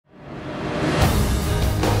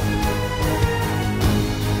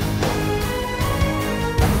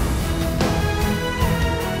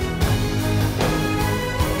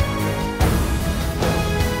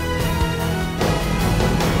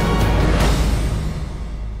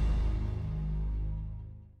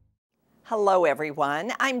Hello,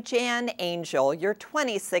 everyone. I'm Jan Angel, your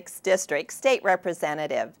 26th District State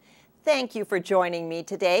Representative. Thank you for joining me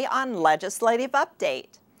today on Legislative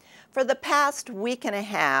Update. For the past week and a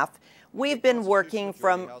half, we've been working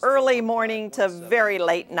from early morning to very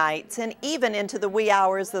late nights and even into the wee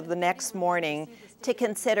hours of the next morning to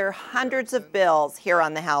consider hundreds of bills here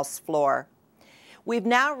on the House floor. We've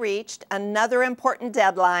now reached another important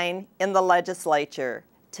deadline in the legislature.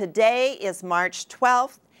 Today is March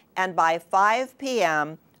 12th, and by 5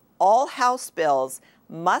 p.m., all House bills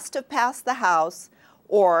must have passed the House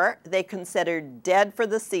or they considered dead for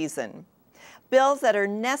the season. Bills that are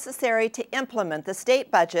necessary to implement the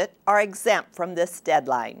state budget are exempt from this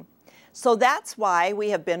deadline. So that's why we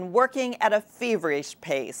have been working at a feverish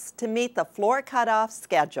pace to meet the floor cutoff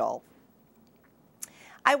schedule.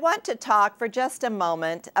 I want to talk for just a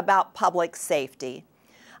moment about public safety.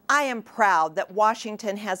 I am proud that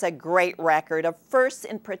Washington has a great record of firsts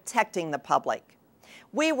in protecting the public.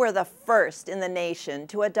 We were the first in the nation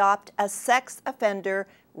to adopt a sex offender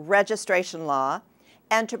registration law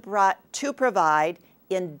and to provide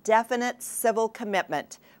indefinite civil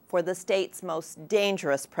commitment for the state's most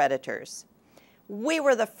dangerous predators. We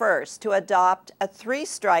were the first to adopt a 3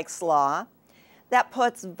 strikes law that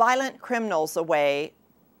puts violent criminals away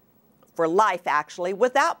for life, actually,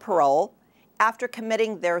 without parole after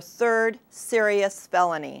committing their 3rd serious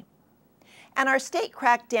felony. And our state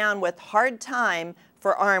cracked down with hard time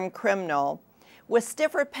for armed criminal, with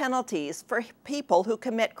stiffer penalties for people who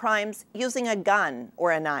commit crimes using a gun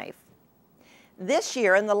or a knife. This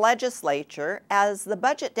year in the legislature, as the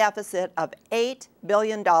budget deficit of $8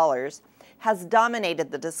 billion has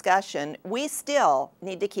dominated the discussion, we still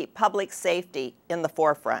need to keep public safety in the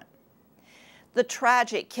forefront. The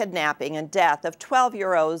tragic kidnapping and death of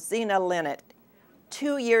 12-year-old Zena Linnet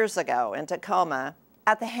 2 years ago in Tacoma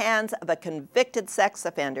at the hands of a convicted sex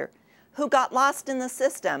offender who got lost in the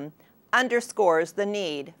system underscores the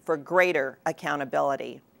need for greater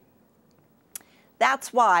accountability.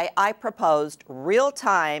 That's why I proposed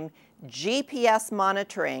real-time GPS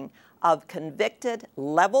monitoring of convicted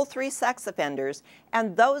Level 3 sex offenders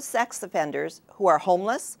and those sex offenders who are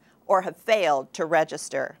homeless or have failed to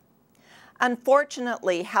register.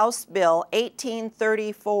 Unfortunately, House Bill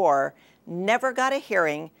 1834 never got a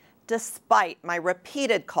hearing despite my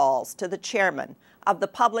repeated calls to the chairman of the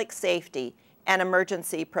Public Safety and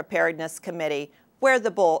Emergency Preparedness Committee, where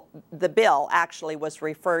the bill actually was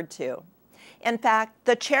referred to. In fact,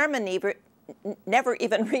 the chairman never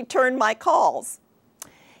even returned my calls.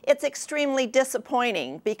 It's extremely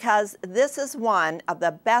disappointing because this is one of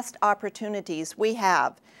the best opportunities we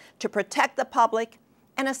have to protect the public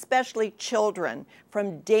and especially children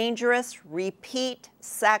from dangerous repeat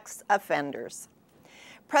sex offenders.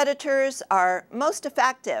 Predators are most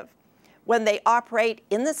effective when they operate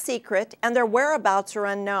in the secret and their whereabouts are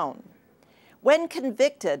unknown. When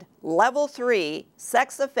convicted Level 3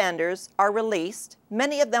 sex offenders are released,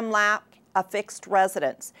 many of them lack a fixed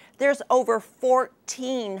residence. There's over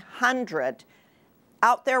 1,400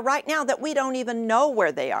 out there right now that we don't even know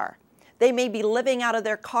where they are. They may be living out of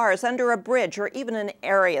their cars under a bridge or even an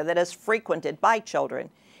area that is frequented by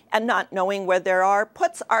children, and not knowing where they are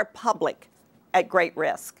puts our public at great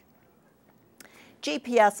risk.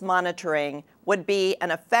 GPS monitoring would be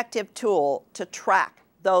an effective tool to track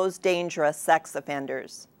those dangerous sex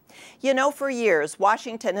offenders. You know, for years,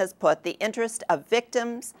 Washington has put the interest of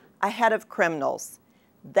victims ahead of criminals.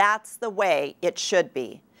 That's the way it should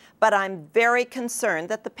be. But I'm very concerned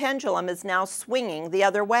that the pendulum is now swinging the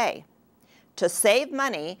other way. To save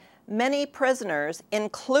money, many prisoners,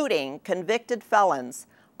 including convicted felons,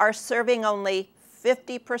 are serving only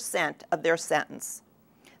 50% of their sentence.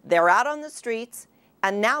 They're out on the streets,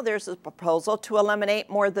 and now there's a proposal to eliminate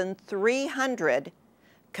more than 300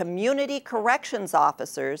 community corrections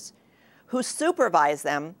officers who supervise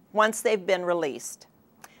them once they've been released.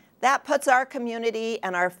 That puts our community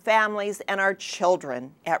and our families and our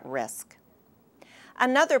children at risk.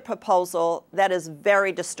 Another proposal that is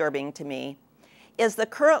very disturbing to me is the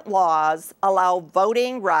current laws allow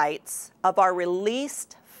voting rights of our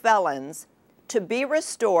released felons to be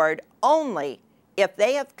restored only if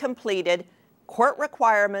they have completed court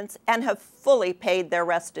requirements and have fully paid their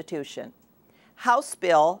restitution. House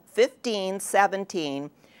Bill 1517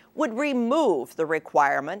 would remove the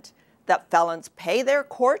requirement that felons pay their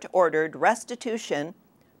court-ordered restitution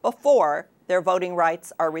before their voting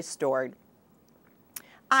rights are restored.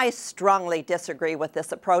 I strongly disagree with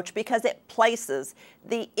this approach because it places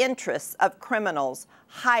the interests of criminals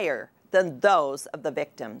higher than those of the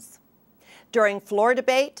victims. During floor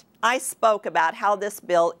debate, I spoke about how this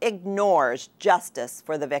bill ignores justice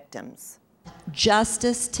for the victims.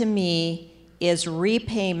 Justice to me is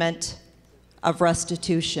repayment of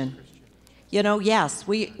restitution. You know, yes,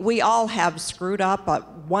 we all have screwed up at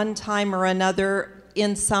one time or another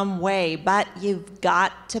in some way, but you've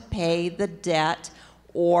got to pay the debt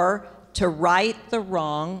or to right the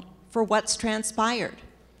wrong for what's transpired.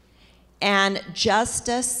 And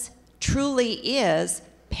justice truly is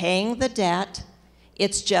paying the debt.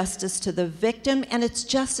 It's justice to the victim, and it's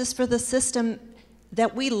justice for the system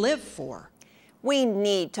that we live for. We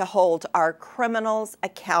need to hold our criminals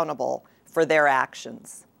accountable for their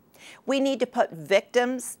actions. We need to put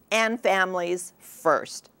victims and families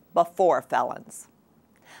first before felons.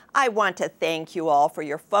 I want to thank you all for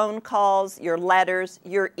your phone calls, your letters,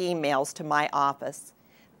 your emails to my office.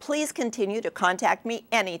 Please continue to contact me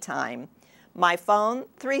anytime. My phone,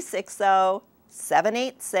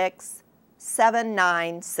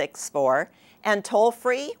 360-786-7964, and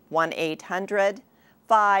toll-free,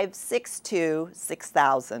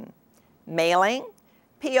 1-800-562-6000. Mailing,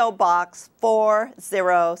 P.O. Box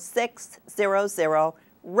 40600,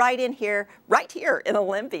 right here in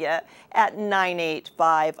Olympia at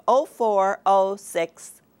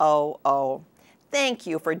 985-040600. Thank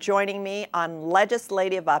you for joining me on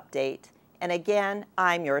Legislative Update. And again,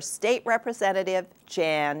 I'm your State Representative,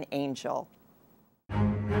 Jan Angel.